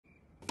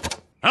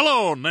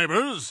Hello,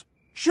 neighbors.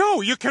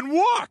 Joe, you can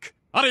walk!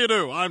 How do you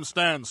do? I'm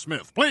Stan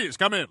Smith. Please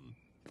come in.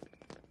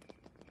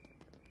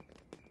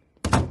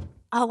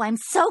 Oh, I'm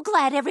so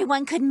glad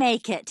everyone could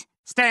make it.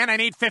 Stan, I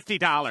need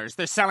 $50.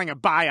 They're selling a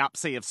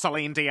biopsy of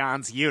Celine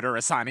Dion's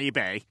uterus on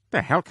eBay.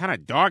 The hell kind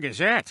of dog is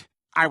that?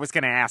 I was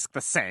going to ask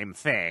the same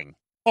thing.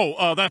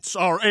 Oh, that's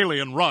our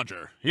alien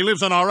Roger. He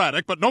lives in our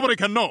attic, but nobody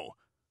can know.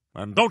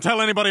 And don't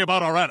tell anybody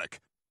about our attic.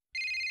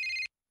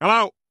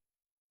 Hello?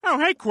 Oh,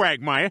 hey,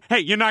 Quagmire. Hey,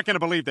 you're not going to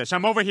believe this.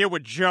 I'm over here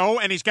with Joe,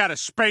 and he's got a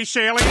space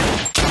alien.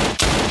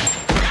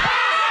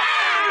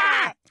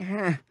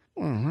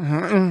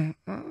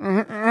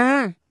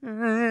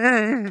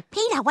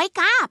 Peter, wake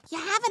up.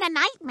 You're having a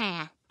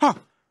nightmare. Oh,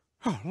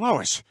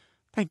 Lois.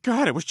 Thank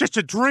God it was just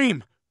a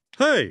dream.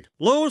 Hey,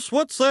 Lois,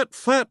 what's that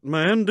fat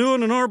man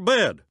doing in our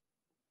bed?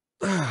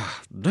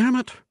 Damn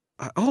it.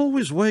 I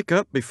always wake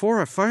up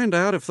before I find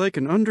out if they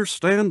can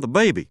understand the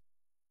baby.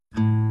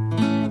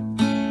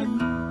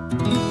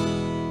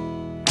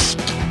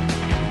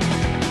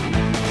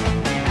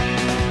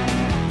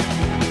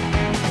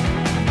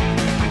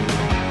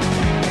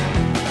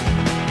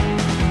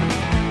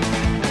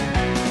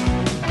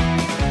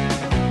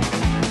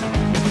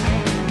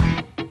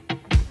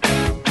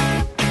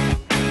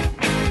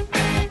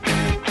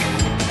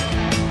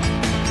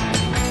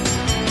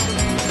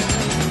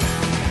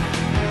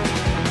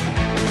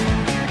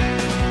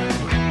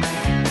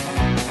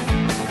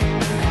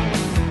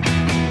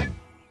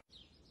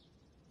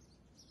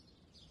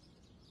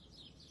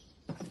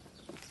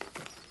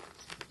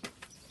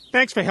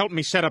 Thanks for helping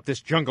me set up this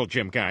jungle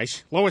gym,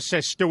 guys. Lois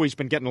says Stewie's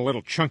been getting a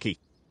little chunky.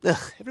 Ugh,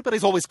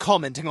 everybody's always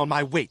commenting on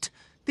my weight.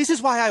 This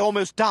is why I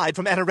almost died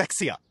from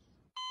anorexia.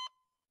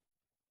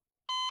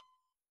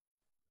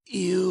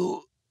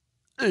 You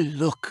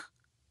look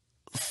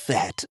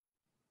fat.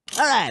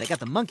 All right, I got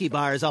the monkey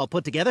bars all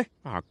put together.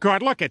 Oh,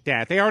 God, look at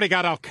that. They already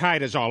got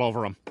Al-Qaeda's all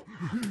over them.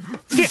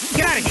 Get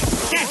out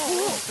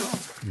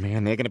of here!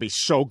 Man, they're going to be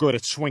so good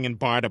at swinging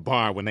bar to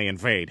bar when they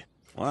invade.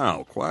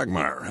 Wow,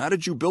 Quagmire, how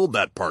did you build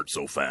that part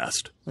so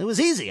fast? It was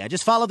easy. I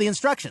just followed the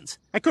instructions.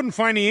 I couldn't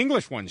find the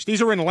English ones.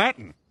 These are in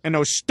Latin. And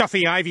those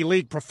stuffy Ivy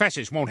League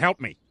professors won't help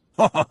me.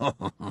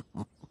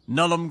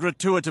 Nullum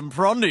gratuitum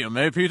prondium,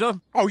 eh,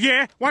 Peter? Oh,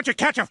 yeah? Why don't you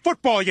catch a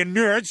football, you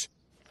nerds?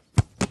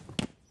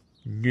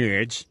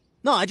 Nerds?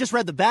 No, I just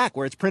read the back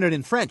where it's printed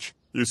in French.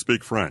 You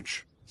speak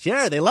French?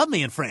 Sure, they love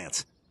me in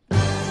France.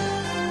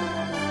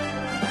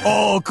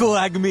 Oh,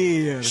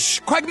 Quagmire! Shh,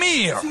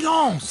 Quagmire!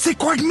 Silence, c'est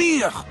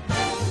Quagmire!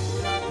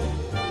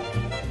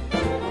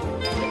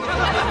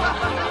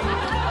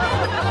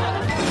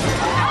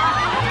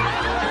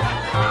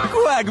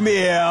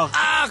 Quagmire!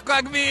 Ah,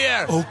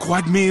 Quagmire! Oh,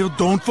 Quagmire,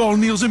 don't fall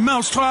near the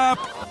mousetrap!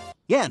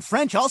 Yeah, and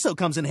French also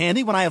comes in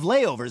handy when I have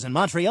layovers in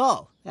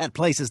Montreal. That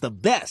place is the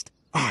best.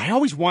 Oh, I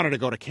always wanted to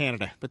go to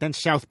Canada, but then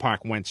South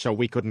Park went, so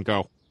we couldn't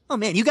go. Oh,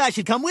 man, you guys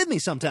should come with me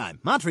sometime.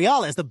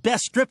 Montreal has the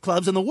best strip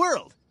clubs in the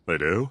world. They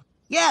do?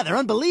 Yeah, they're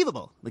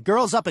unbelievable. The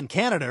girls up in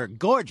Canada are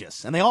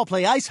gorgeous, and they all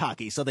play ice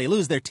hockey, so they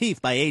lose their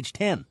teeth by age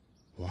 10.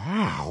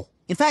 Wow.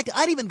 In fact,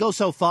 I'd even go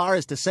so far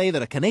as to say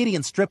that a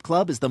Canadian strip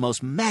club is the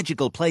most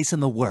magical place in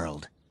the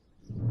world.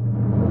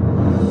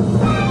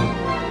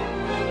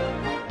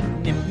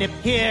 Nip, nip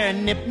here,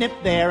 nip, nip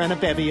there, and a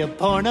bevy of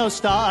porno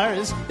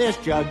stars. There's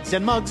jugs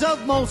and mugs of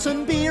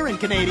Molson beer in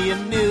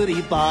Canadian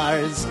nudie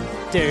bars.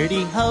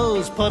 Dirty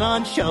hoes put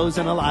on shows,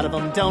 and a lot of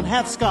them don't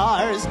have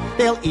scars.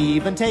 They'll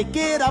even take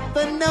it up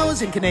the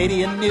nose in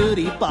Canadian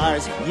nudie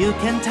bars. You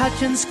can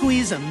touch and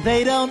squeeze them,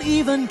 they don't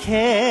even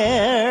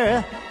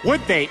care.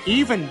 Would they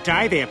even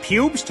dye their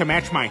pubes to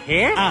match my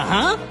hair?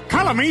 Uh-huh.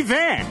 Color me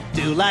there.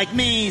 Do like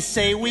me,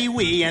 say wee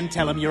wee, and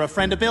tell them you're a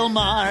friend of Bill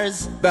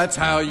Maher's. That's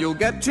how you'll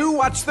get to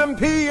watch them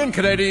pee in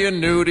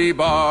Canadian nudie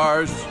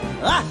bars.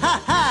 Ha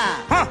ha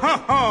ha! Ho ho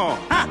ho!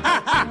 Ha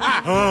ha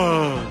ha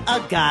ha!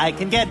 A guy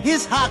can get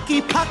his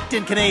hockey pucked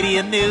in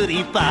Canadian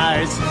nudie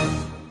bars.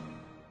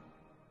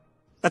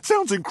 That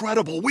sounds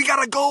incredible. We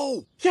gotta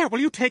go. Yeah, will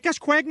you take us,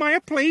 Quagmire,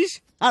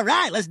 please? All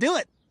right, let's do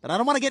it. But I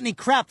don't want to get any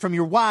crap from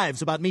your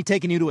wives about me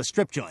taking you to a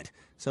strip joint.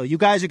 So you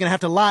guys are going to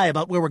have to lie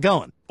about where we're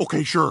going.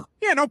 Okay, sure.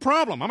 Yeah, no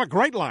problem. I'm a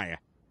great liar.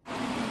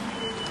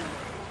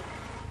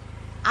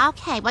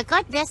 Okay, we're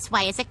good this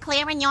way. Is it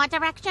clear in your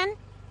direction?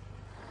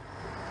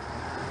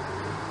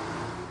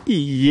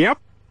 Yep.